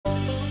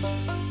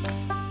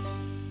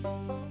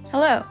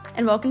Hello,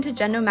 and welcome to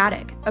Gen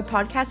Nomadic, a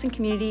podcast and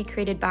community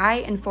created by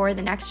and for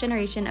the next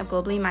generation of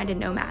globally minded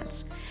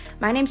nomads.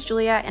 My name's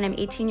Julia, and I'm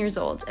 18 years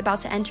old, about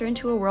to enter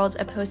into a world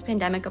of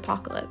post-pandemic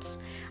apocalypse.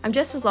 I'm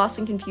just as lost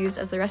and confused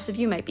as the rest of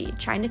you might be,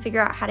 trying to figure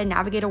out how to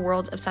navigate a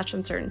world of such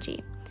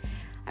uncertainty.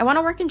 I want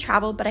to work and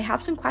travel, but I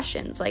have some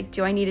questions, like,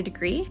 do I need a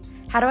degree?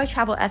 How do I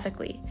travel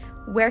ethically?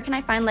 Where can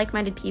I find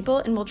like-minded people,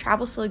 and will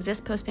travel still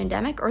exist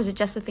post-pandemic, or is it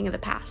just a thing of the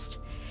past?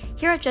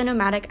 Here at Gen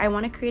Nomadic, I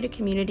want to create a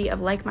community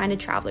of like-minded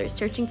travelers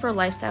searching for a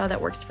lifestyle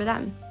that works for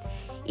them.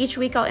 Each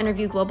week, I'll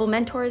interview global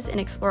mentors and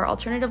explore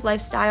alternative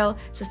lifestyle,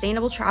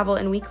 sustainable travel,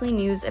 and weekly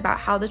news about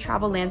how the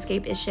travel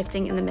landscape is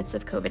shifting in the midst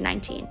of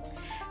COVID-19.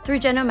 Through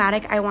Gen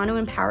Nomadic, I want to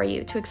empower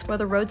you to explore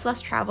the roads less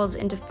traveled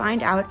and to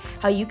find out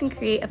how you can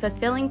create a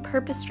fulfilling,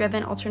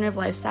 purpose-driven alternative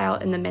lifestyle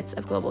in the midst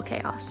of global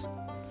chaos.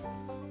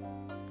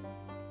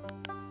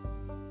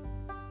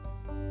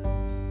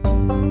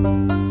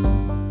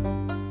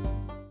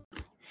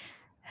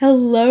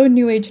 Hello,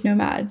 New Age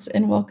Nomads,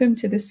 and welcome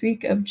to this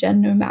week of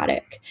Gen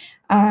Nomadic.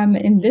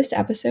 In this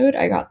episode,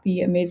 I got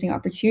the amazing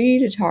opportunity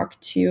to talk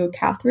to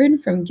Catherine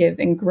from Give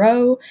and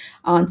Grow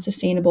on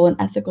sustainable and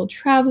ethical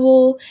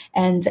travel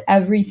and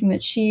everything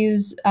that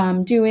she's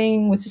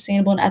doing with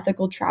sustainable and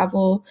ethical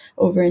travel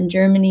over in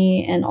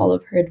Germany and all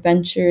of her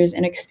adventures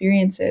and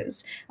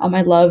experiences.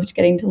 I loved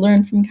getting to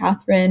learn from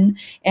Catherine,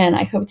 and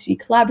I hope to be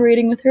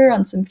collaborating with her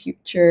on some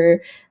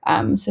future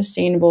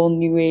sustainable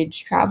New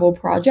Age travel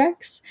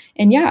projects.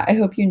 And yeah, I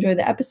hope you enjoy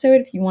the episode.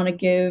 If you want to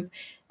give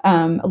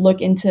a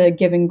look into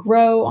Give and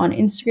Grow on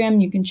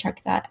Instagram, you can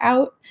check that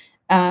out.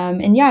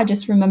 And yeah,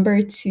 just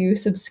remember to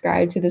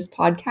subscribe to this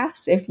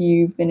podcast if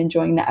you've been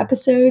enjoying the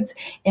episodes,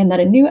 and that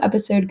a new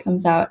episode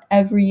comes out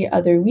every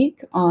other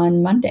week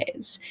on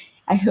Mondays.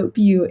 I hope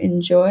you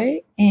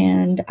enjoy,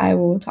 and I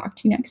will talk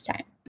to you next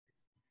time.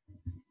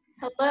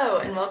 Hello,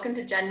 and welcome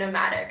to Gen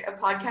Nomadic, a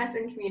podcast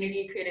and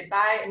community created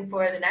by and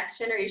for the next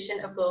generation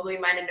of globally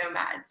minded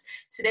nomads.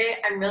 Today,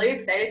 I'm really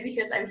excited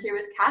because I'm here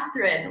with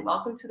Catherine.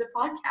 Welcome to the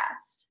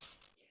podcast.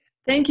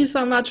 Thank you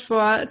so much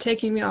for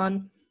taking me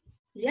on.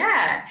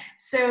 Yeah,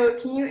 so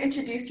can you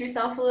introduce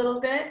yourself a little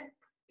bit?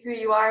 Who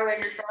you are, where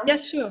you're from? Yeah,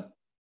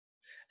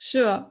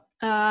 sure.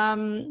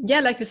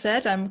 Like you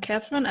said, I'm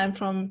Catherine. I'm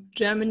from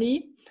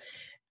Germany.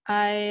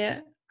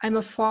 I'm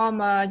a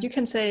former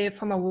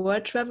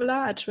world traveler.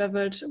 I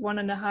traveled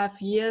 1.5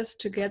 years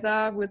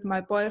together with my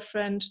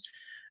boyfriend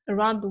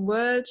around the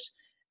world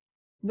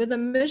with a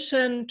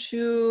mission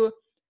to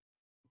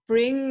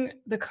bring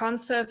the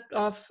concept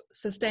of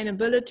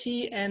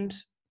sustainability and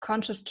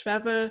conscious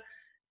travel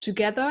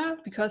together,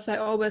 because I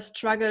always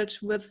struggled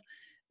with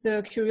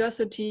the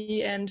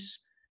curiosity and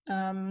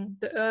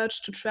the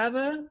urge to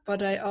travel,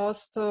 but I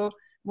also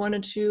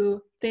wanted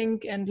to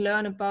think and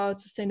learn about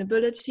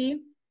sustainability.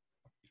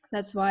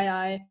 That's why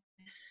I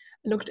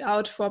looked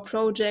out for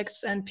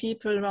projects and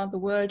people around the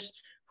world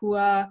who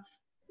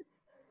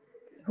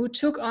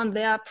took on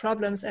their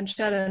problems and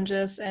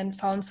challenges and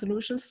found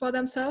solutions for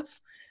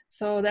themselves.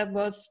 So that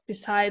was,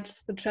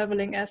 besides the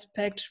traveling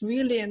aspect,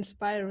 really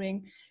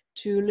inspiring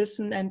to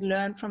listen and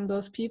learn from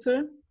those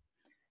people.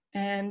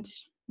 And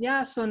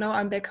yeah, so now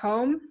I'm back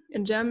home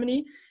in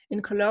Germany, in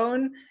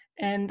Cologne,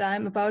 and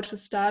I'm about to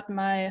start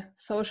my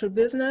social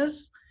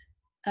business,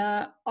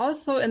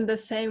 also in the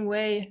same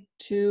way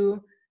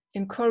to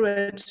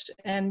encourage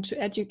and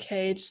to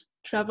educate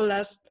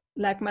travelers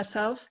like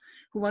myself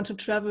who want to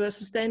travel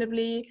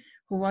sustainably,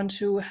 who want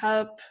to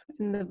help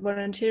in the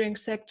volunteering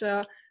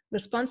sector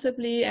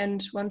responsibly,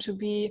 and want to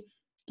be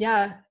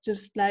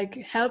just like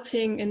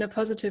helping in a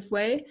positive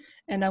way.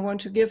 And I want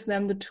to give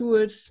them the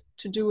tools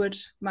to do it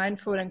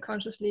mindful and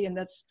consciously, and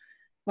that's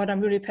what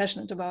I'm really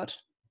passionate about.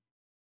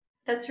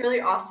 That's really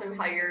awesome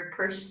how your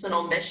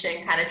personal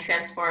mission kind of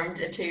transformed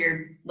into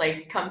your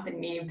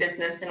company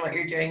business and what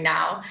you're doing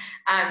now.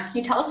 Can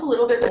you tell us a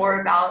little bit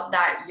more about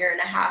that 1.5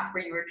 years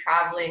where you were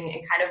traveling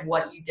and kind of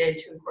what you did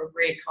to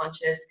incorporate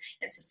conscious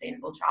and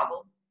sustainable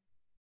travel?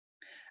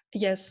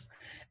 Yes,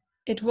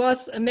 it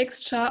was a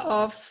mixture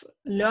of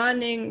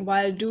learning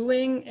while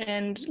doing,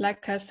 and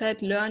like I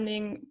said,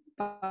 learning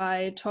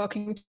by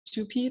talking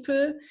to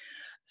people.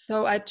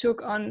 So I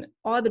took on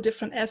all the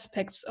different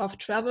aspects of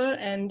travel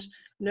and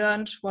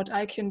learned what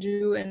I can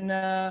do in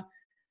a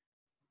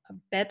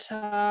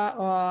better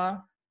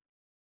or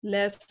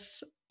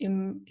less,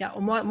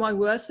 more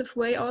immersive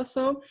way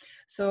also.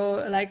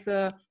 So like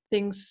the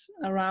things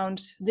around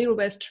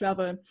zero-waste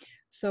travel.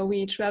 So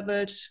we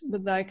traveled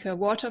with like a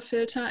water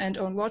filter and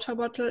own water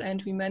bottle,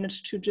 and we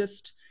managed to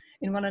just,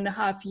 in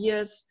 1.5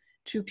 years,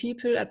 2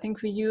 people, I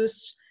think we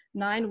used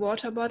 9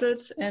 water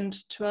bottles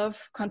and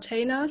 12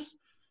 containers.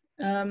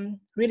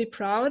 Really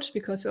proud,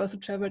 because we also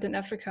traveled in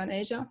Africa and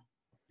Asia.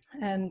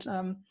 And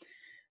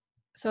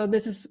so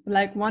this is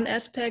like one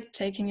aspect,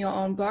 taking your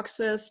own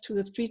boxes to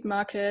the street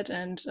market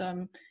and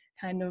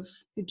kind of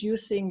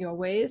reducing your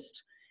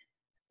waste.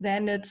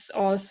 Then it's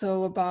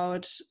also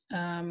about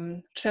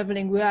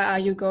traveling, where are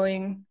you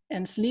going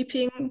and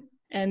sleeping,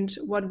 and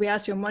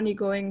where's your money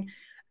going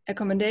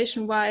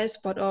accommodation wise,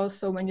 but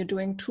also when you're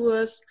doing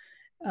tours,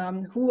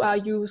 who are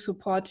you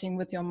supporting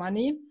with your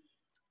money?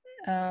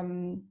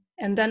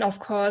 And then, of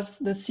course,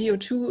 the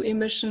CO2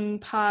 emission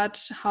part,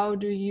 how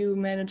do you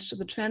manage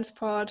the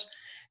transport?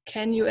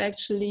 Can you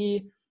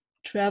actually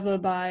travel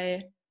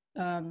by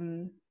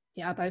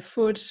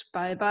foot,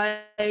 by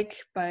bike,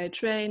 by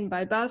train,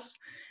 by bus,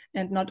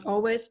 and not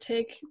always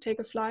take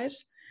a flight?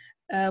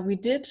 We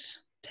did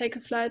take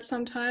a flight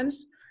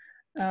sometimes.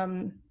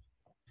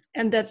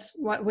 And that's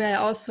where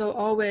I also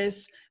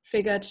always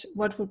figured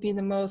what would be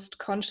the most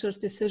conscious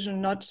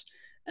decision, not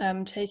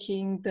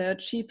taking the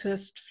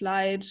cheapest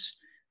flight,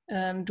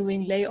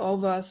 doing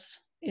layovers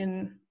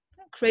in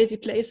crazy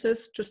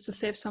places just to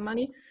save some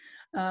money,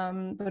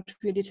 but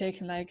really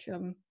taking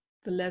the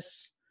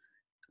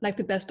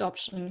best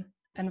option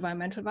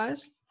environmental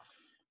wise.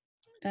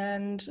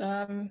 And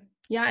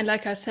and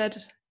like I said,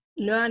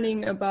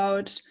 learning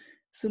about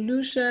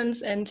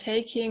solutions and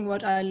taking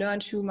what I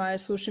learned through my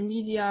social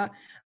media,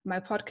 my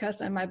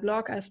podcast and my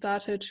blog, I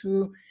started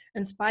to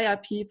inspire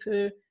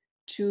people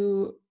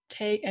to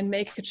take and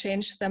make a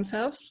change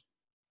themselves.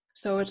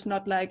 So it's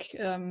not like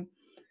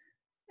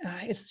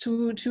it's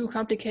too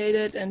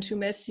complicated and too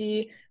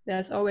messy.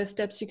 There's always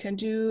steps you can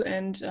do,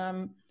 and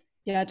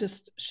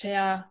just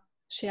share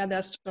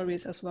their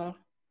stories as well.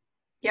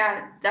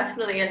 Yeah,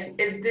 definitely. And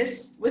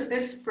was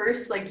this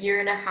first like year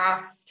and a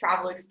half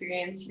travel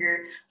experience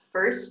your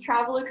first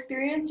travel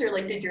experience, or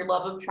like did your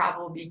love of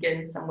travel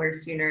begin somewhere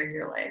sooner in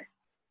your life?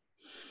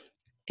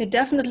 It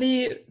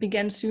definitely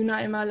began sooner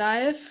in my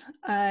life.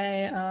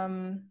 I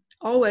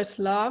always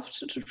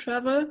loved to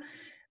travel,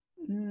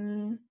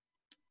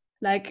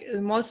 like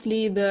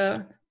mostly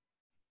the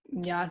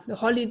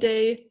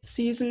holiday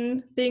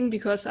season thing,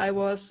 because I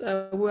was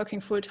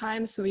working full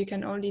time, so you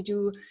can only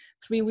do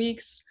 3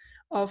 weeks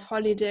of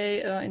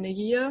holiday in a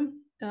year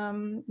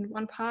in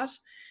one part.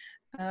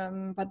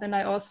 But then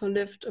I also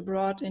lived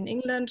abroad in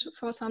England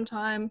for some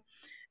time,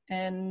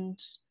 and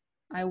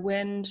I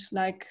went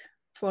like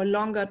for a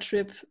longer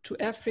trip to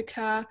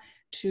Africa,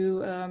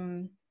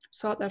 to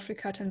South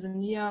Africa,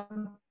 Tanzania,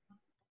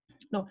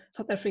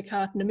 South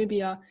Africa,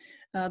 Namibia,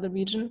 the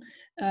region,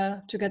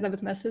 together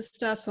with my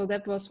sister. So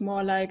that was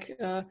more like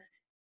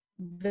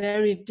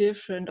very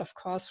different, of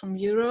course, from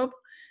Europe.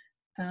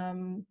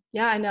 And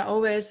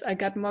I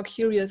got more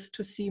curious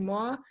to see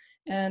more.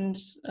 And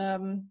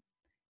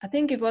I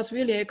think it was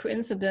really a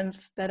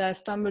coincidence that I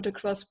stumbled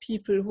across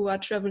people who are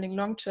traveling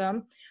long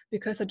term,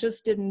 because I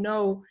just didn't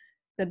know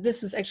that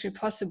this is actually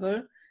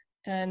possible.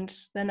 And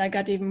then I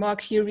got even more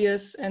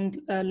curious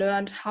and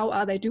learned how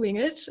are they doing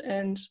it.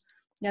 And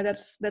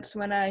that's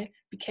when I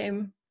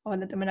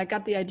when I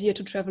got the idea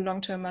to travel long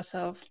term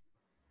myself.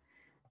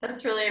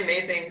 That's really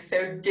amazing.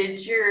 So the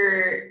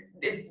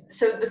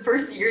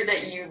first year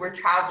that you were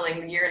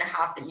traveling, the year and a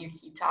half that you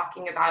keep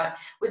talking about,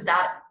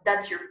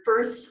 that's your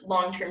first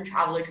long-term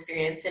travel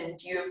experience? And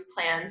do you have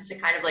plans to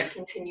kind of like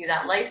continue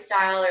that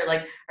lifestyle, or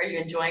like, are you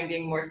enjoying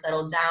being more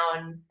settled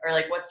down, or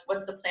like, what's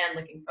the plan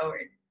looking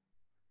forward?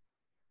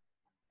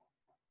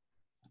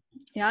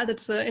 Yeah,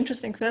 that's an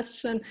interesting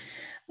question.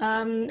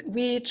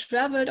 We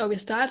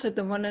started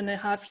the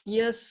 1.5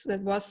 years.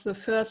 That was the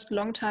first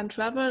long time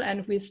travel,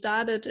 and we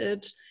started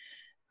it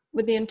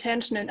with the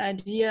intention and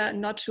idea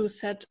not to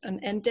set an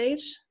end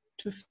date,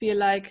 to feel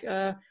like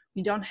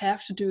we don't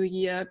have to do a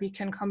year. We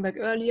can come back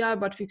earlier,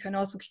 but we can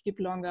also keep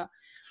longer.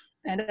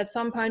 And at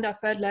some point I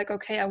felt like,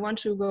 okay, I want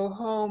to go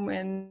home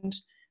and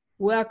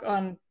work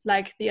on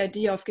like the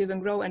idea of Give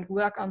and Grow, and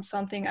work on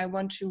something I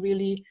want to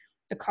really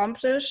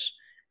accomplish.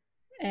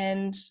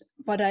 And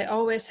what I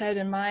always had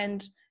in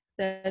mind,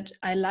 that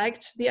I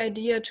liked the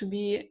idea to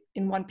be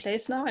in one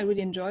place now. I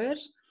really enjoy it.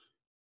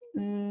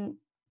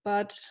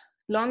 But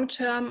long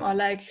term, or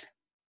like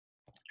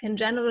in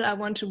general, I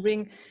want to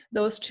bring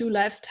those two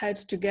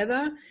lifestyles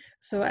together.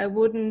 So I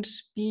wouldn't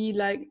be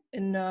like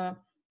in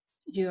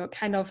your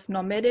kind of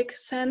nomadic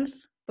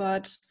sense,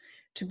 but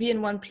to be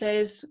in one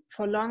place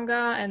for longer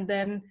and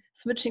then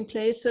switching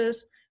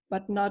places,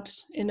 but not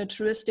in a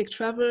touristic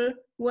travel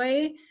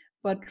way,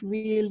 but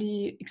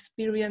really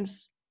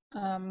experience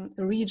a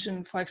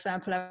region. For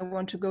example, I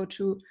want to go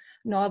to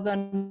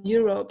Northern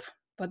Europe,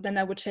 but then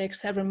I would take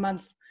several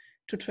months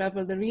to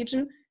travel the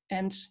region,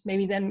 and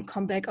maybe then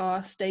come back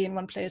or stay in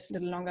one place a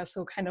little longer.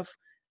 So kind of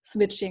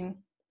switching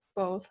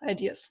both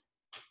ideas.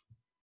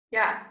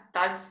 Yeah,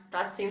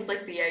 that seems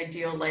like the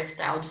ideal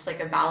lifestyle, just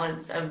like a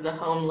balance of the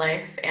home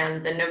life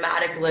and the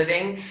nomadic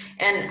living.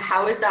 And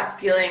how is that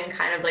feeling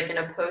kind of like in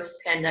a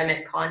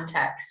post-pandemic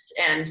context?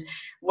 And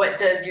what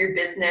does your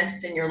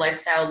business and your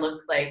lifestyle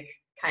look like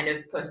kind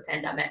of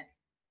post-pandemic?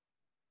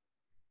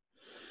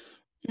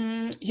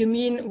 You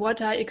mean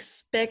what I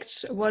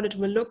expect what it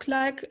will look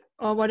like,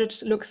 or what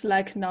it looks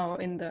like now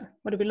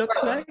what it will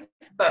look like?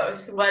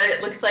 Both. What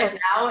it looks like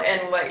now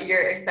and what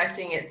you're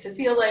expecting it to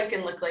feel like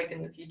and look like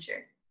in the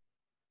future.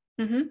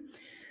 Mm-hmm.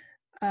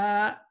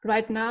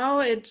 Right now,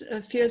 it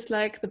feels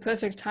like the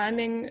perfect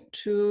timing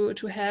to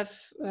have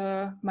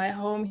my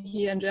home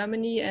here in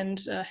Germany,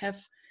 and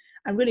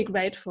I'm really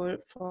grateful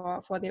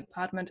for the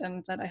apartment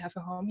and that I have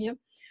a home here.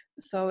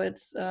 So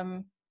it's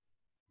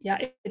yeah,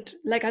 it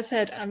like I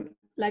said,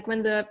 like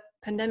when the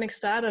pandemic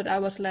started, I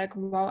was like,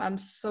 wow, I'm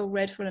so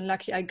grateful and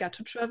lucky I got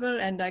to travel,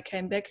 and I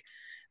came back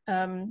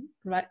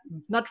right,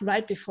 not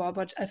right before,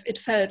 but it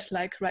felt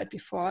like right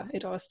before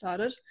it all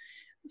started.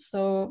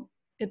 So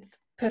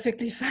it's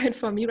perfectly fine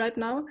for me right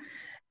now.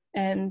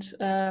 And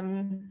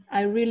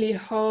I really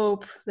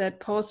hope that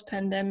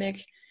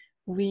post-pandemic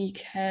we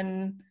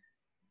can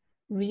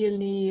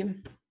really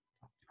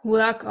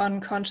work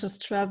on conscious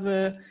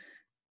travel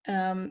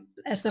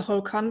as the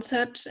whole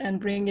concept and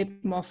bring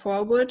it more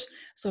forward,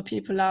 so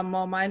people are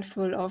more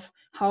mindful of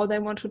how they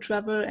want to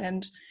travel,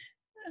 and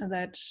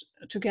that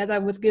together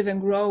with Give and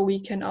Grow we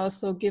can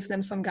also give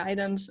them some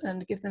guidance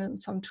and give them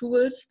some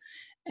tools.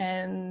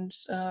 And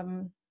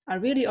I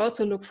really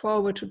also look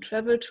forward to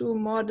travel to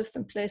more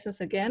distant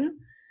places again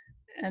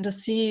and to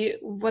see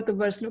what the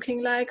world's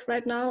looking like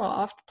right now or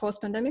after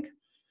post-pandemic.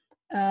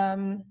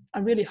 I'm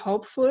really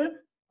hopeful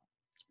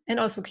and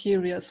also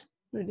curious,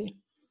 really.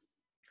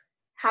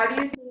 How do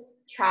you think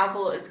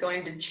travel is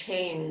going to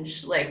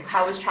change? Like,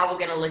 how is travel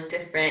going to look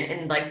different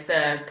in like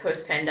the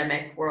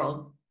post-pandemic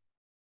world?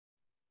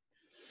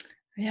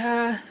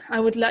 Yeah, I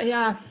would like,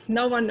 yeah,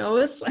 no one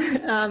knows.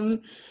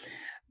 um,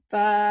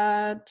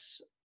 but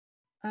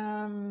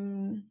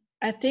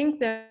I think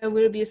there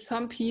will be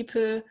some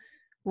people,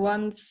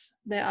 once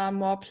there are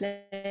more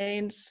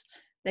planes,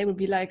 they will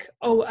be like,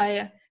 oh,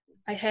 I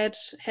had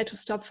to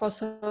stop for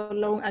so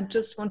long. I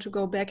just want to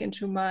go back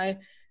into my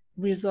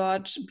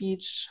resort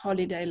beach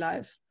holiday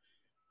life.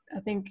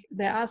 I think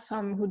there are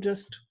some who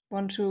just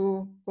want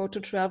to go to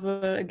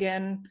travel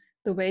again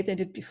the way they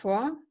did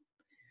before.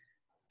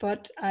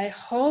 But I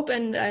hope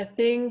and I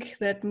think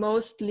that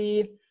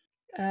mostly,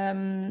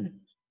 and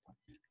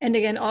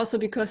again, also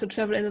because the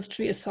travel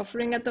industry is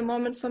suffering at the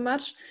moment so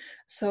much,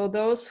 so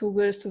those who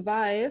will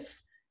survive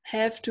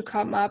have to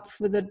come up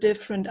with a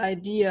different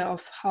idea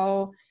of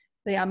how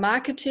they are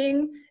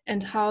marketing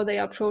and how they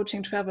are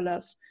approaching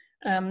travelers.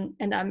 And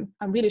I'm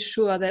really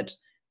sure that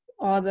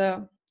all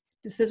the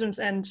decisions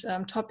and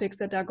topics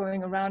that are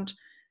going around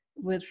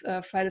with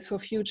Fridays for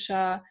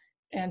Future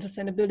and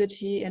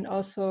sustainability, and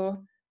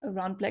also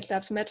around Black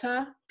Lives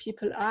Matter,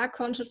 people are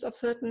conscious of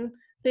certain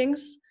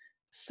things.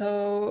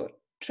 So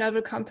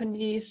travel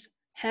companies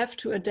have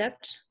to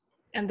adapt.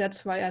 And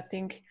that's why I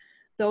think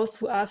those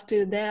who are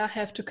still there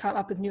have to come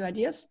up with new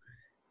ideas.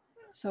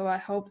 So I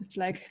hope it's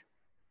like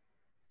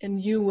a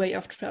new way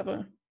of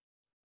travel.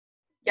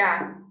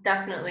 Yeah,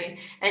 definitely.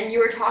 And you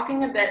were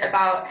talking a bit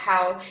about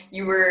how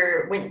you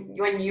were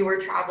when you were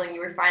traveling, you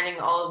were finding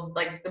all of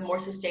like the more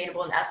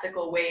sustainable and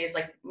ethical ways,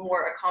 like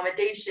more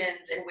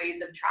accommodations and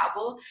ways of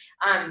travel.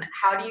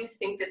 How do you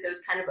think that those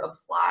kind of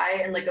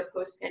apply in like a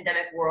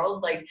post-pandemic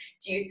world? Like,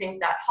 do you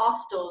think that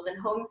hostels and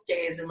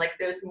homestays and like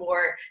those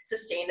more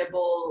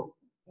sustainable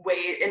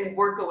way and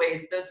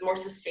workaways, those more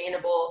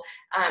sustainable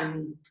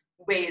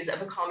ways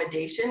of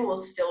accommodation will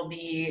still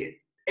be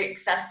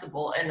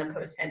accessible in a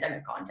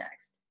post-pandemic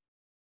context?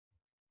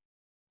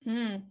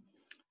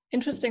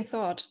 Interesting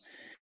thought.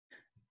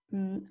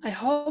 I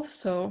hope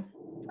so.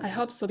 I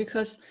hope so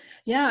because,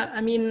 yeah,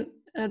 I mean,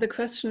 the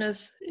question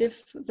is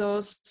if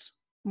those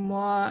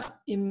more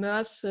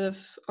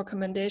immersive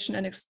accommodation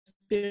and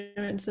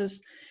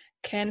experiences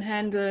can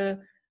handle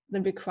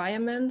the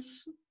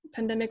requirements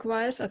pandemic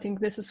wise. I think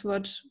this is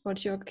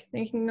what you're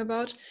thinking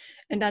about,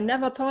 and I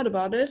never thought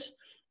about it.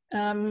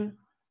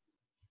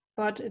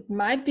 But it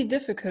might be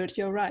difficult.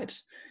 You're right,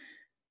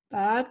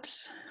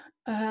 but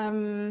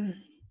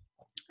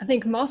I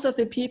think most of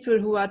the people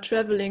who are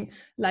traveling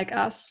like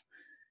us,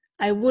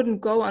 I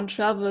wouldn't go on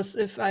travels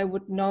if I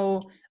would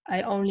know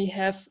I only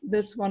have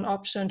this one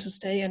option to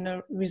stay in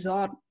a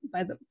resort,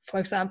 for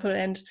example,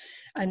 and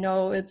I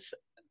know it's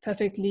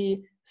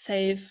perfectly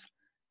safe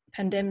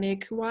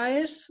pandemic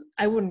wise.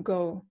 I wouldn't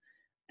go.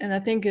 And I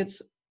think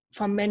it's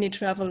for many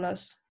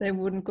travelers, they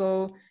wouldn't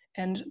go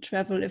and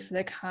travel if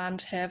they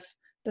can't have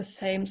the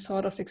same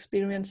sort of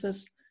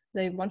experiences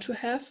they want to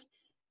have.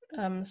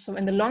 So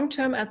in the long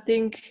term, I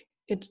think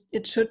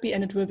it should be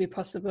and it will be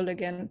possible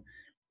again.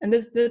 And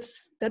that's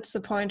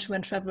the point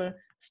when travel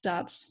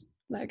starts,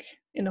 like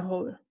in a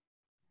whole.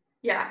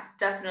 Yeah,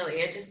 definitely.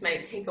 It just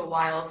might take a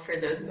while for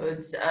those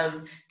modes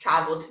of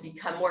travel to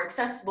become more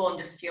accessible and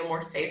just feel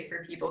more safe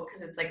for people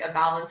because it's like a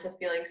balance of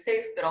feeling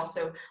safe, but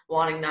also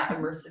wanting that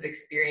immersive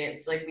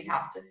experience. Like we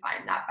have to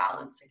find that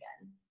balance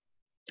again.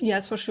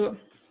 Yes, for sure.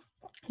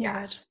 You're Yeah.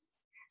 right.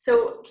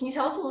 So can you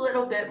tell us a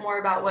little bit more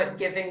about what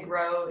Give and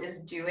Grow is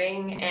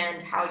doing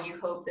and how you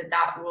hope that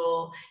that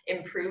will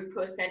improve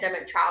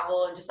post-pandemic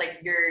travel and just like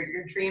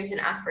your dreams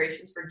and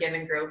aspirations for Give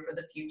and Grow for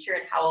the future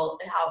and how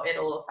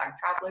it'll affect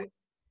travelers?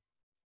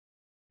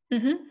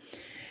 Mm-hmm.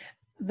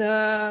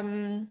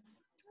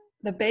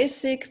 The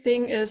basic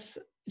thing is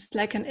it's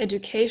like an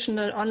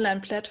educational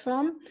online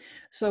platform.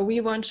 So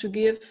we want to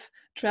give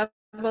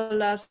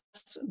travelers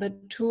the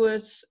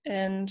tools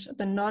and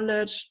the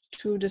knowledge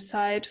to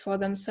decide for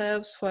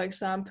themselves, for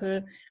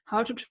example,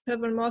 how to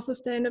travel more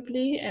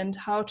sustainably and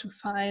how to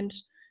find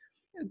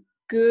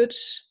good,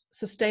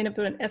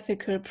 sustainable, and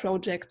ethical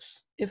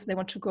projects if they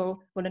want to go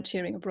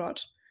volunteering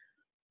abroad.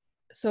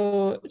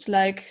 So it's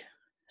like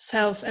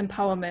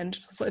self-empowerment.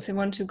 So if they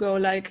want to go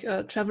like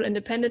travel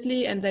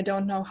independently and they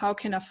don't know how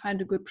can I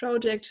find a good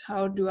project,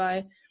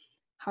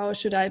 how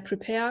should I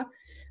prepare,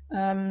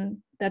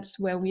 that's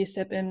where we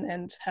step in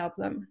and help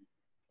them.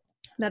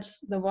 That's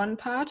the one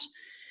part.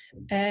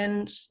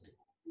 And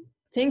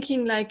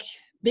thinking like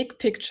big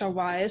picture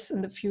wise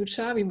in the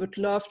future, we would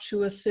love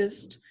to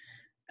assist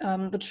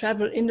the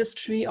travel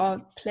industry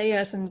or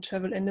players in the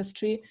travel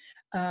industry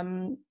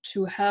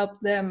to help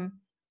them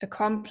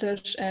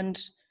accomplish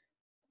and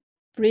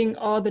bring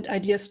all the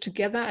ideas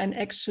together and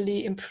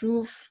actually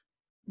improve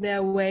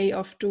their way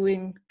of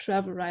doing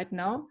travel right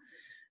now.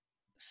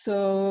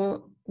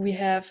 So we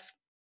have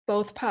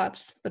both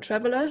parts, the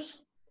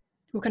travelers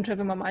who can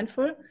travel more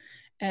mindful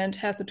and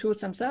have the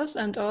tools themselves,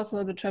 and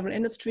also the travel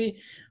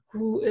industry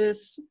who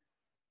is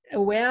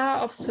aware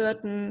of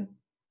certain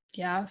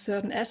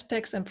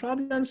aspects and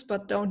problems,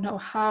 but don't know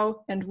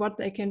how and what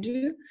they can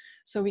do.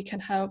 So we can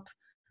help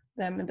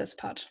them in this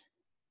part.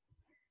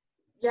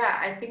 Yeah,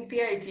 I think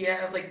the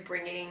idea of like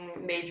bringing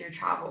major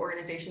travel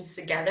organizations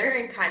together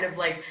and kind of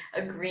like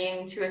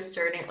agreeing to a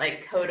certain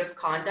like code of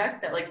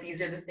conduct that like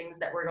these are the things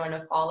that we're going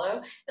to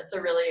follow, that's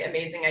a really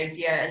amazing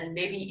idea. And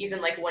maybe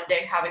even like one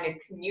day having a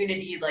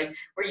community like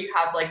where you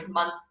have like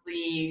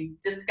monthly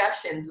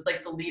discussions with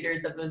like the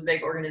leaders of those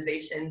big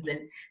organizations and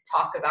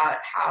talk about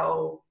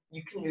how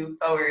you can move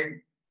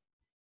forward.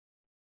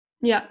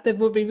 Yeah, that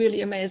would be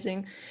really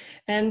amazing.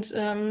 And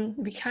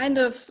we kind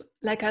of,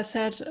 like I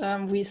said,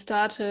 we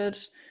started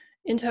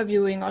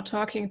interviewing or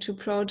talking to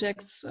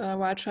projects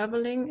while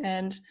traveling.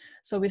 And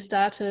so we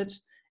started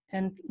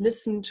and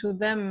listened to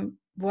them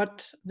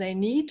what they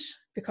need,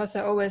 because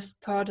I always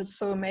thought it's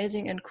so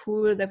amazing and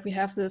cool that we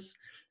have this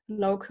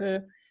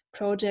local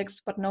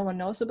projects, but no one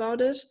knows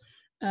about it.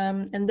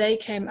 And they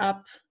came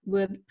up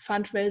with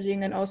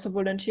fundraising and also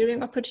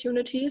volunteering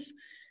opportunities.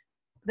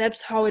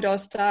 That's how it all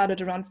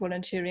started around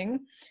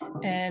volunteering.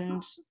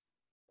 And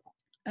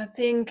I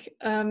think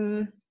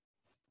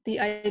the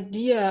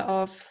idea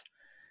of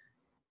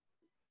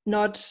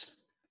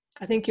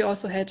I think you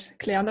also had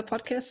Claire on the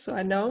podcast, so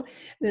I know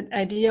the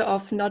idea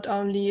of not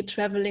only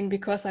traveling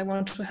because I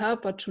want to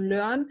help, but to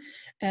learn.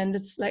 And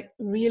it's like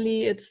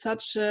really, it's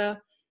such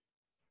a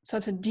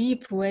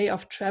deep way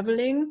of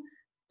traveling.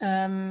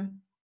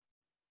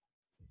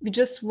 We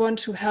just want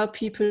to help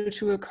people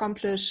to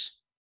accomplish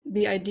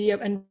the idea,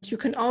 and you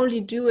can only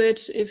do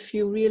it if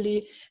you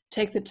really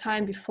take the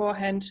time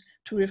beforehand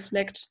to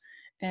reflect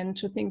and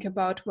to think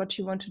about what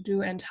you want to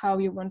do and how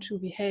you want to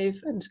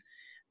behave and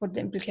what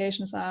the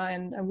implications are.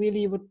 And I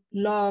really would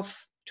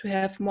love to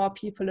have more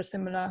people a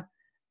similar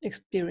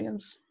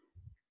experience.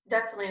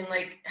 Definitely, and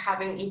like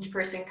having each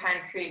person kind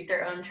of create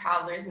their own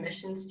traveler's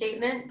mission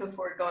statement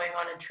before going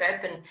on a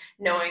trip and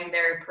knowing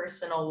their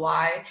personal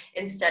why,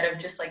 instead of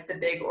just like the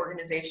big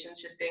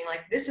organizations just being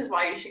like, this is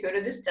why you should go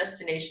to this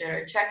destination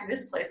or check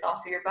this place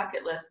off of your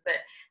bucket list, but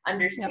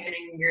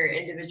understanding your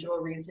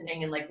individual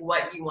reasoning and like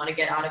what you want to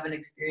get out of an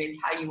experience,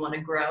 how you want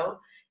to grow.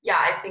 Yeah,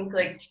 I think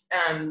like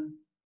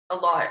a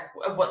lot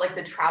of what like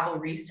the travel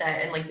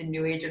reset and like the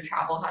new age of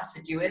travel has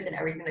to do with, and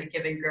everything that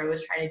Give and Grow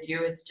is trying to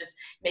do, it's just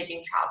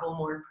making travel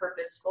more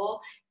purposeful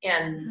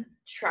and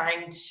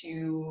trying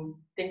to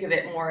think of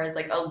it more as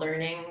like a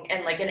learning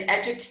and like an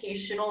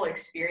educational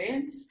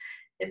experience.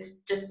 It's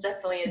just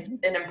definitely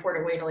an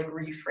important way to like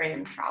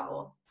reframe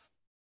travel.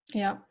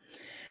 Yeah,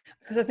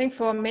 because I think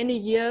for many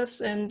years,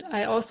 and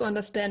I also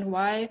understand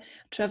why,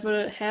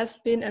 travel has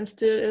been and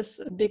still is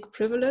a big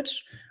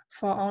privilege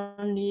for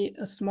only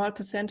a small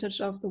percentage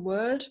of the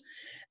world.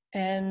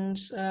 And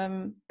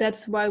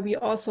that's why we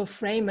also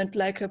frame it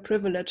like a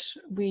privilege.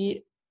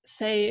 We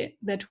say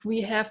that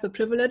we have the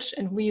privilege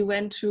and we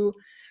went to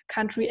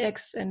country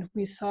X and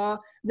we saw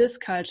this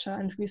culture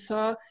and we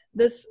saw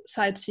this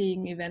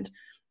sightseeing event.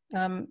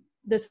 I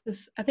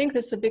think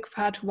this is a big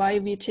part why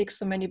we tick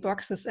so many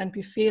boxes, and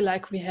we feel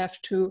like we have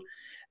to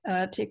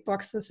tick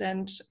boxes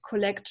and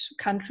collect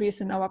countries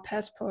in our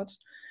passports.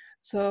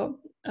 So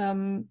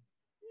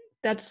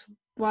that's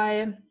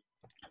why,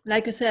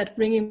 like I said,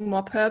 bringing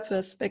more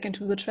purpose back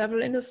into the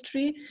travel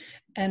industry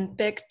and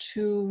back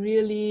to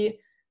really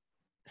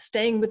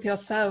staying with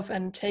yourself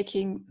and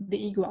taking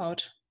the ego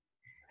out.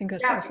 I think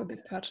that's also a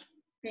big part.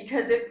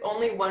 Because if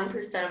only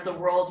 1% of the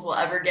world will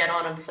ever get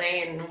on a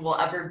plane and will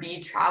ever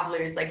be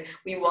travelers, like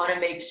we want to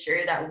make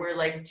sure that we're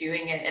like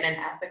doing it in an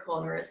ethical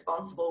and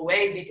responsible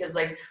way, because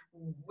like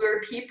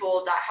we're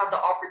people that have the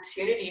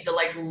opportunity to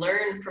like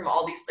learn from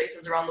all these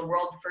places around the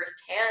world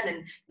firsthand,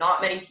 and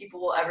not many people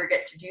will ever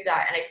get to do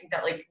that. And I think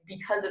that like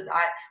because of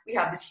that, we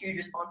have this huge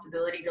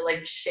responsibility to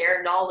like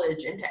share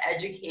knowledge and to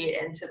educate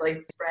and to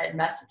like spread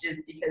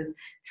messages, because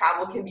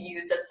travel can be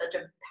used as such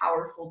a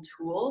powerful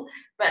tool.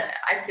 But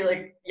I feel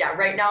like, yeah,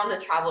 right now in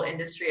the travel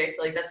industry, I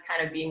feel like that's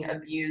kind of being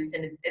abused,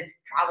 and it's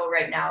travel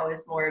right now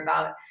is more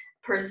about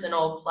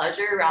personal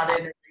pleasure rather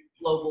than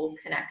global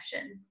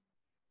connection.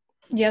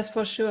 Yes,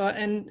 for sure.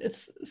 And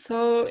it's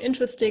so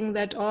interesting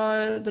that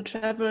all the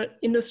travel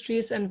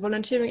industries and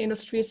volunteering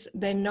industries,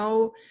 they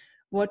know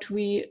what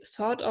we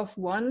sort of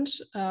want.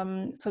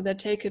 So they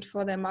take it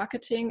for their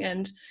marketing,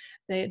 and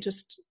they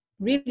just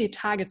really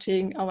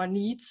targeting our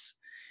needs.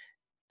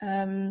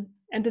 And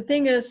the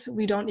thing is,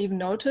 we don't even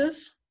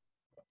notice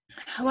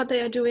what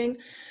they are doing.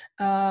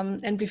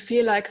 And we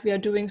feel like we are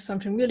doing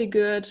something really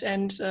good,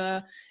 and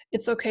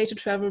it's okay to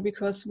travel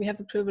because we have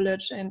the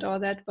privilege and all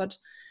that. But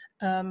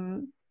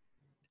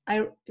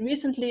I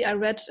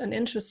read an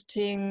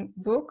interesting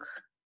book,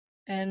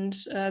 and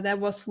there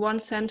was one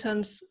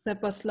sentence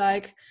that was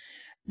like,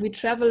 we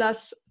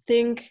travelers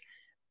think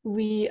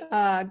we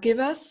are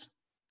givers,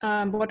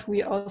 but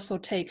we also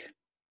take.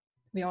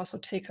 We also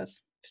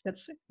takers. If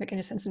that's make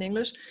any sense in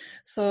English.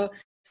 So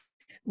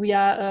we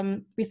are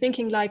we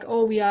thinking like,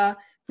 oh, we are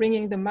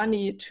bringing the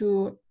money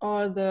to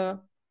all the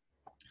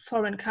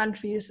foreign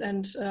countries,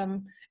 and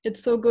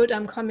it's so good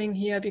I'm coming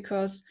here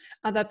because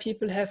other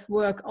people have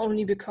work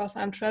only because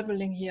I'm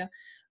traveling here.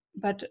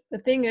 But the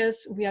thing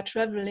is, we are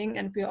traveling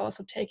and we are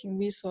also taking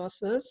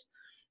resources,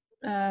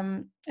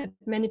 and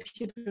many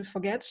people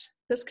forget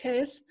this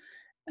case.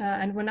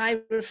 And when I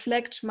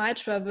reflect my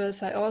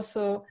travels,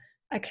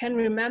 I can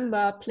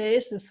remember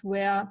places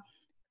where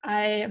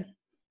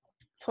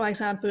for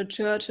example,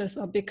 churches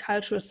or big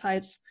cultural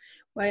sites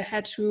where I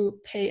had to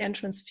pay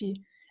entrance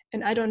fee.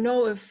 And I don't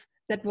know if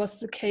that was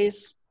the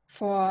case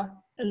for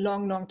a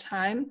long, long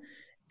time.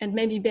 And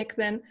maybe back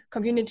then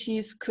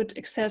communities could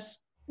access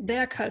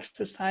their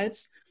cultural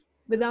sites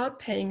without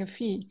paying a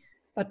fee.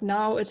 But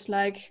now it's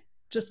like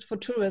just for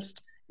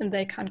tourists and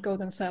they can't go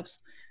themselves.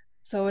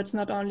 So it's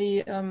not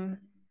only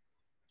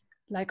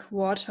like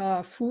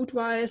water,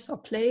 food-wise or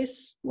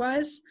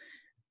place-wise,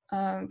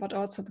 but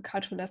also the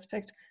cultural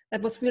aspect.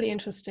 That was really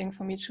interesting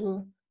for me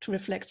to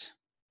reflect.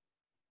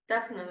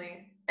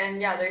 Definitely. And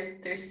yeah,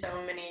 there's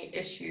so many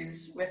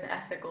issues with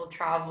ethical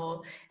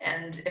travel,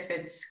 and if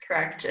it's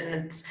correct, and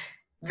it's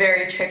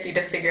very tricky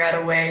to figure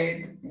out a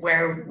way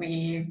where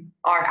we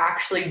are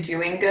actually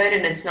doing good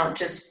and it's not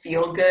just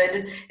feel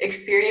good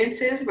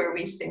experiences where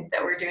we think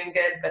that we're doing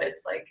good, but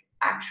it's like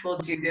actual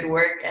do good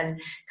work. And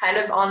kind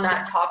of on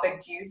that topic,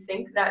 do you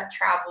think that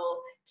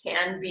travel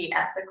can be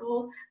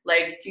ethical?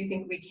 Like, do you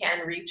think we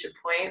can reach a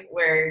point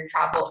where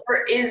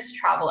is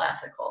travel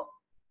ethical?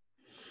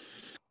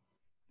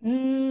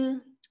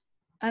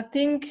 I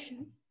think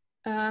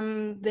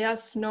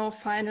there's no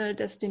final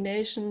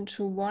destination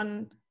to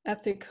one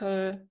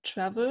ethical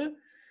travel.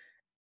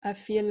 I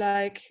feel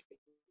like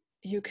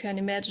you can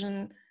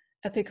imagine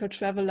ethical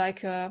travel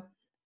like a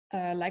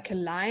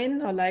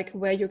line, or like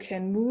where you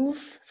can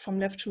move from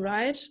left to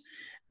right.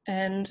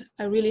 And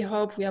I really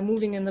hope we are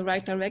moving in the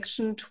right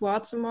direction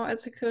towards a more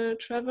ethical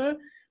travel.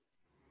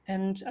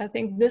 And I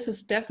think this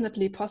is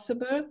definitely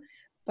possible,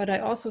 but I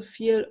also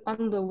feel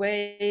on the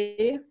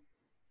way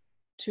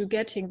to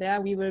getting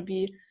there, we will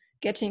be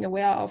getting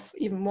aware of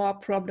even more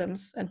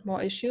problems and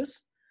more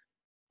issues,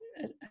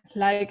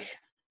 like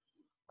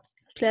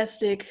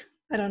plastic,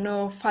 I don't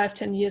know,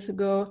 5-10 years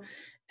ago.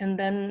 And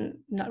then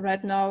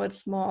right now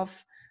it's more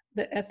of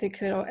the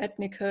ethical or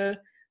ethnical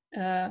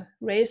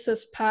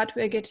racist part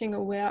we're getting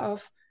aware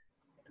of.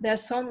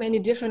 There's so many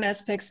different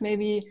aspects.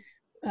 Maybe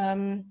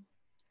in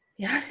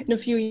a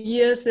few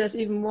years there's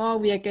even more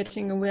we are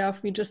getting aware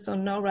of, we just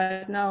don't know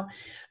right now.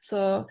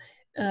 So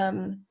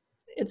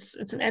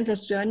it's an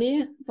endless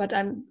journey, but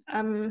I'm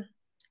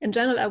in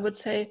general, I would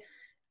say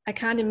I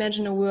can't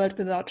imagine a world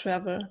without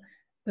travel,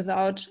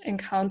 without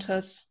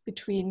encounters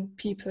between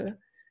people.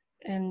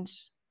 And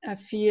I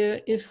feel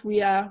if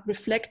we are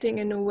reflecting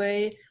in a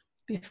way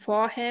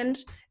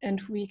beforehand,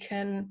 and we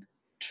can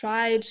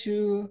try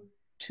to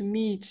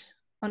meet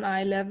on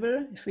eye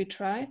level, if we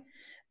try,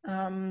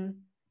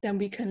 then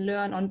we can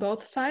learn on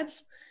both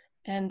sides.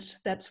 And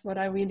that's what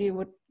I really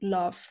would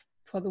love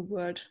for the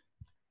world.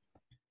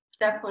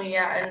 Definitely,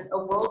 yeah. And a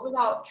world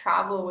without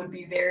travel would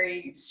be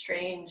very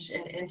strange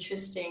and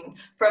interesting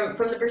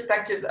from the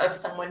perspective of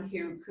someone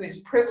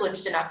who's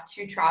privileged enough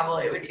to travel.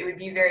 It would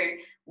be very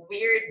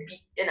weird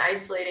and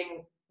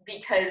isolating,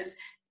 because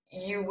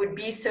you would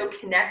be so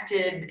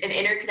connected and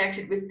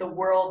interconnected with the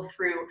world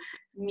through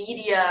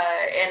media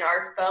and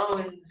our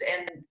phones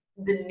and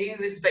the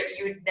news, but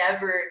you would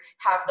never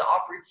have the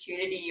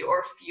opportunity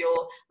or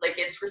feel like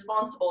it's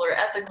responsible or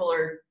ethical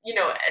or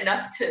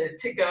enough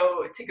to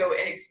go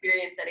and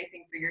experience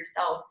anything for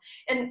yourself.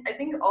 And I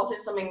think also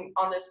something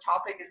on this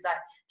topic is that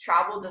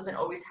travel doesn't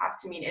always have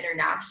to mean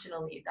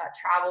internationally. That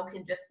travel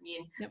can just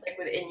mean like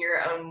within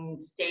your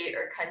own state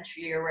or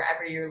country or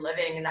wherever you're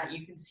living, and that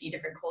you can see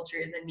different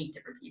cultures and meet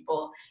different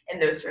people in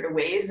those sort of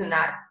ways, and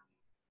that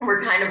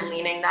we're kind of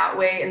leaning that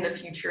way in the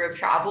future of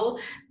travel,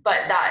 but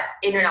that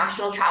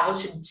international travel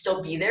should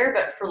still be there,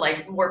 but for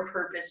like more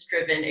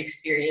purpose-driven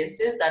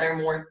experiences that are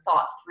more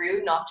thought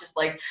through, not just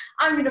like,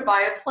 I'm going to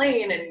buy a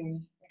plane and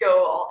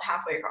go all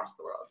halfway across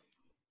the world.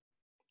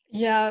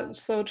 Yeah,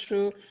 so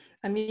true.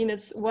 I mean,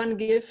 it's one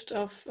gift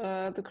of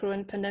the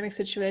current pandemic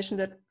situation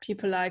that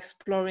people are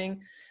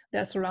exploring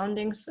their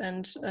surroundings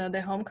and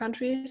their home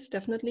countries,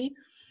 definitely.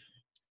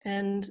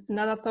 And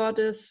another thought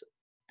is,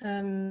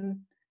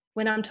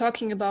 when I'm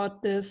talking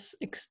about this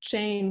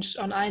exchange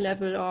on eye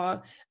level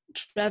or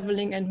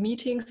traveling and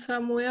meeting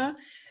somewhere,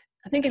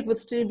 I think it would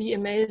still be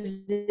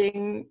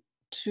amazing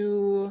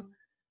to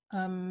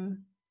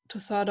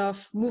sort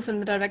of move in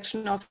the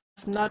direction of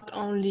not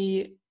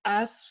only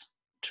us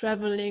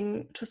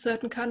traveling to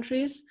certain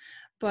countries,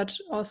 but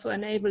also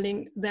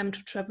enabling them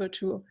to travel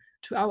to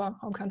our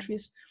home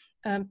countries,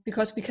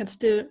 because we can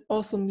still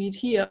also meet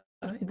here.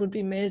 It would be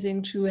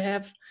amazing to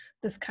have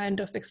this kind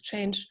of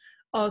exchange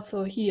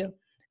also here.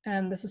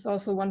 And this is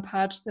also one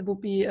part that would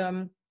be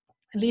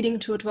leading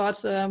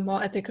towards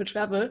more ethical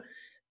travel,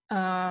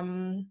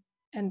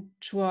 and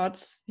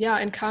towards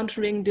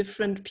encountering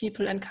different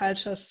people and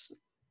cultures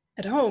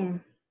at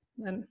home.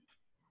 And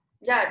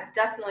yeah,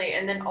 definitely.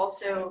 And then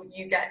also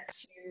you get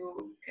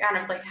to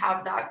kind of like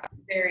have that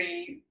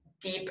very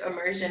deep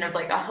immersion of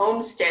like a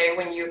homestay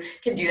when you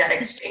can do that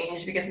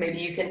exchange, because maybe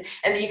you can,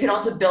 and then you can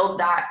also build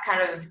that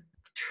kind of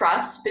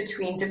trust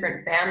between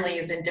different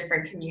families and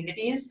different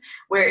communities,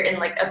 where in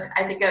like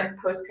I think a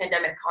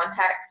post-pandemic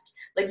context,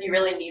 like you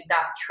really need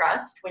that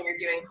trust when you're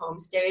doing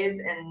homestays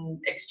and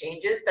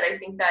exchanges. But I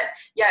think that,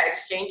 yeah,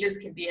 exchanges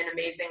can be an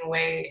amazing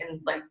way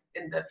in like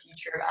in the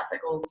future of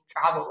ethical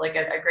travel, like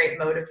a great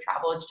mode of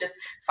travel. It's just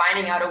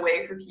finding out a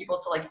way for people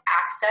to like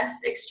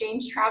access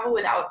exchange travel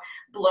without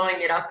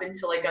blowing it up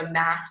into like a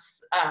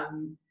mass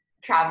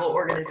travel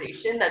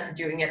organization that's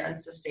doing it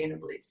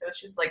unsustainably. So it's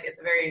just like,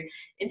 it's a very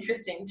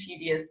interesting,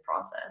 tedious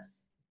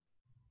process.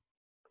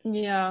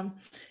 yeah,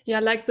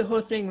 like the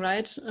whole thing,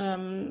 right?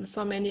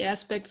 So many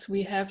aspects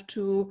we have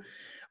to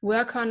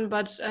work on,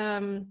 but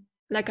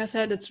like I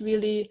said, it's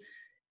really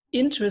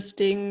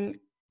interesting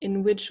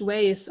in which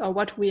ways or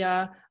what we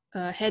are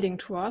heading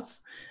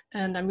towards,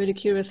 and I'm really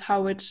curious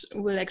how it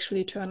will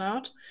actually turn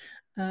out,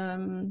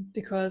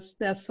 because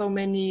there's so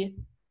many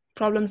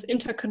problems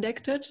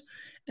interconnected,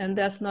 and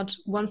there's not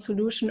one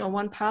solution or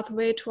one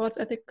pathway towards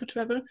ethical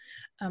travel.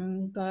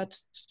 But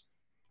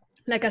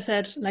like I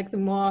said, like the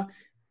more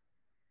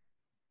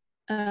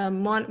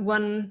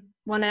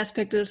one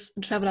aspect is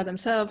the traveler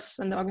themselves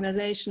and the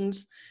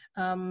organizations,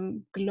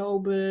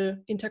 global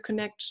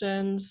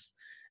interconnections,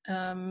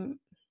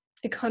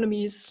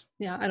 economies.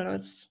 Yeah, I don't know,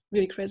 it's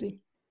really crazy.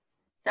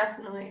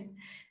 Definitely.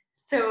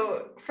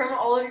 So from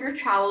all of your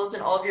travels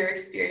and all of your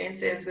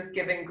experiences with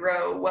Give and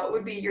Grow, what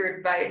would be your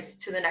advice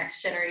to the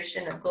next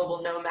generation of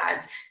global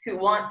nomads who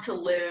want to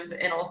live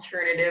an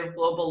alternative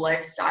global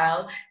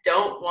lifestyle,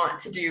 don't want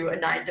to do a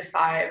 9 to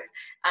 5,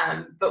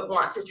 but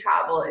want to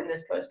travel in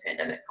this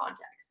post-pandemic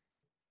context?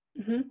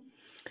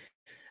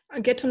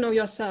 Get to know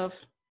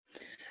yourself.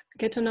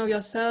 Get to know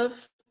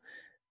yourself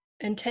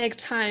and take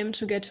time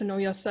to get to know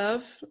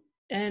yourself.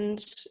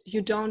 And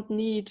you don't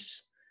need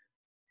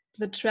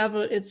the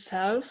travel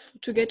itself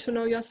to get to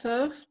know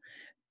yourself.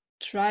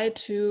 Try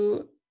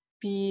to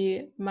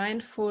be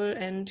mindful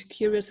and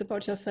curious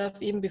about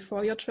yourself even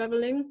before you're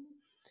traveling.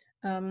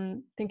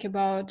 Think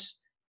about,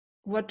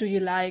 what do you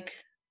like?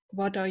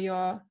 What are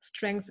your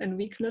strengths and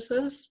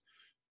weaknesses?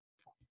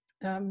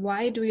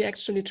 Why do you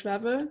actually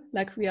travel?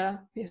 Like we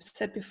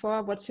said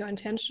before, what's your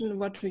intention?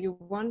 What do you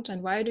want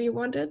and why do you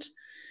want it?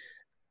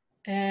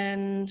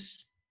 And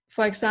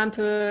for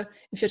example,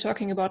 if you're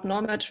talking about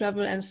nomad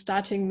travel and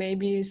starting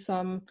maybe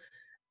some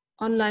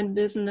online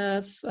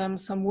business,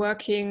 some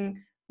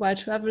working while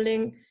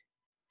traveling,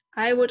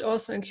 I would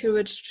also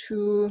encourage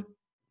to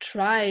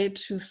try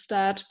to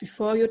start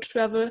before you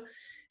travel.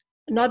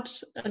 Not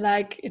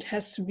like it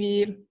has to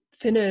be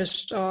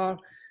finished, or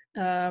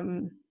I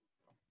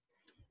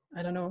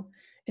don't know,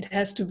 it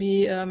has to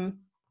be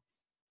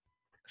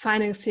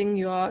financing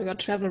your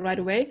travel right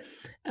away.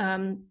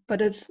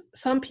 But it's,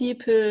 some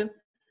people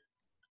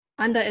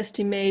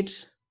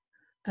underestimate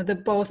the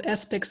both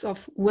aspects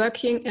of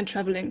working and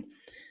traveling.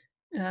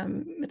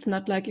 It's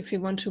not like if you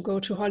want to go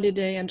to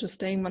holiday and just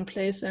stay in one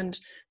place and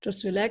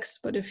just relax,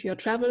 but if you're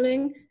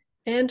traveling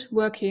and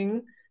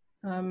working,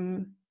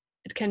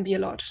 it can be a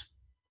lot.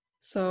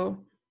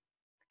 So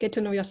get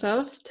to know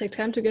yourself, take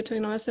time to get to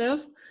know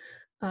yourself.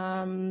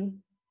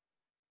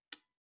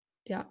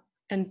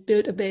 And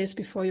build a base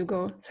before you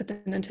go, set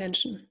an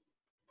intention.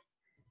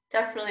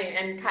 Definitely.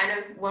 And kind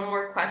of one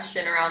more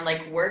question around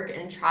like work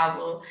and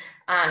travel.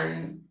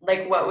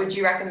 Like what would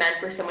you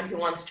recommend for someone who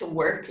wants to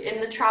work in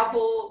the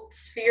travel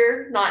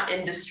sphere, not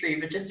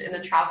industry, but just in the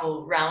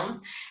travel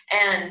realm?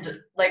 And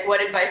like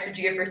what advice would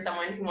you give for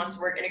someone who wants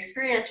to work in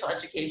experiential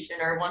education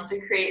or wants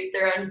to create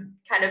their own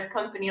kind of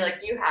company like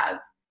you have?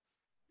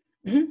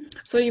 Mm-hmm.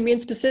 So you mean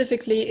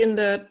specifically in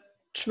the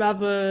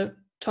travel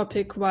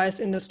topic-wise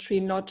industry,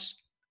 not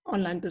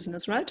online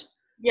business, right?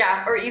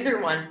 Yeah, or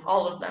either one,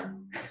 all of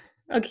them.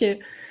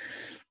 Okay.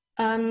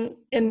 In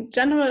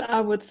general, I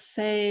would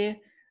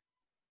say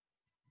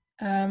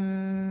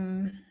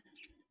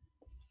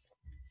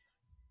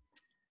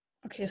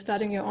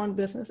starting your own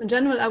business. In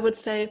general, I would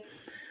say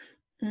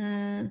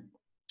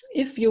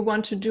if you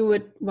want to do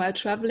it while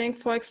traveling,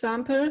 for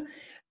example,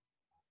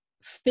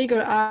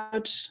 figure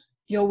out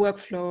your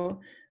workflow.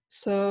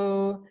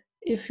 So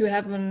if you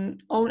have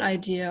an own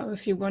idea, or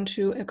if you want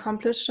to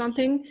accomplish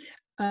something,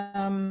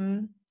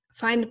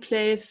 find a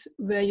place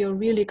where you're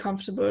really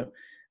comfortable,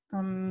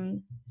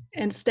 and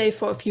stay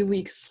for a few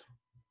weeks.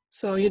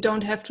 So you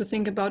don't have to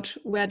think about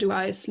where do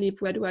I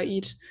sleep, where do I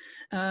eat,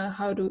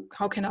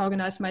 how can I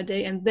organize my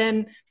day, and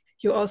then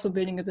you're also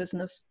building a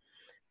business.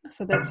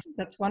 So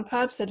that's one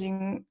part,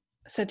 setting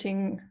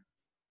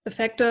the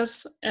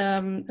factors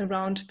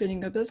around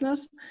building a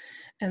business,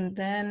 and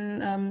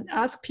then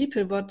ask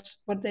people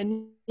what they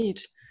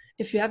need.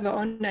 If you have your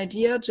own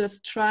idea,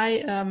 just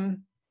try,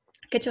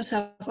 get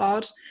yourself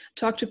out,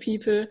 talk to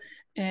people,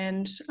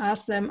 and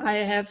ask them, I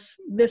have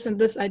this and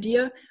this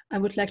idea, I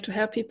would like to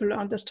help people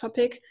on this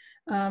topic.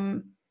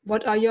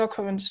 What are your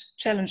current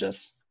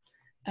challenges?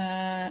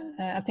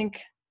 I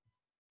think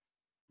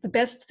the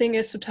best thing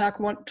is to talk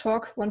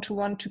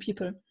one-to-one to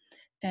people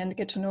and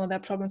get to know their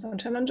problems and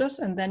challenges,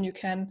 and then you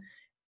can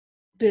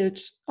build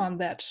on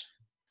that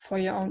for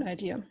your own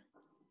idea.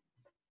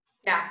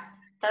 Yeah,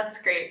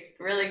 that's great.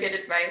 Really good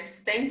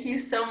advice. Thank you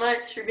so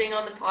much for being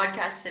on the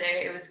podcast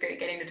today. It was great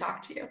getting to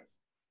talk to you.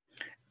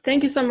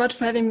 Thank you so much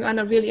for having me on.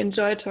 I really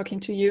enjoyed talking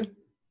to you.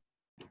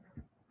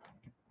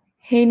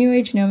 Hey, New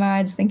Age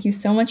Nomads, thank you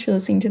so much for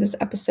listening to this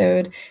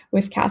episode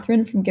with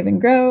Catherine from Give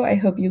and Grow. I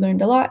hope you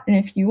learned a lot, and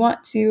if you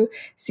want to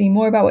see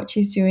more about what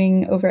she's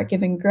doing over at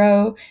Give and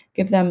Grow,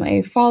 give them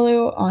a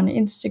follow on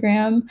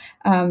Instagram.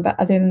 But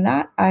other than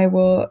that, I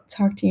will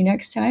talk to you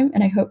next time,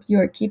 and I hope you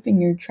are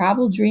keeping your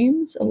travel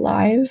dreams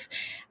alive.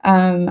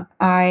 I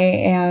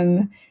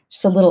am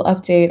just a little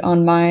update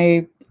on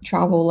my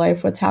travel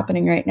life, what's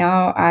happening right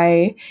now.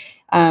 I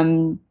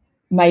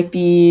might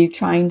be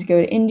trying to go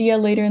to India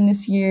later in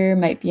this year,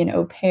 might be an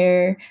au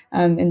pair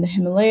in the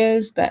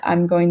Himalayas, but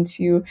I'm going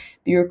to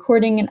be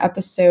recording an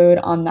episode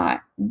on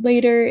that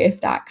later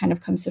if that kind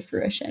of comes to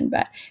fruition.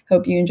 But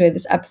hope you enjoyed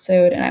this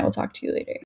episode, and I will talk to you later.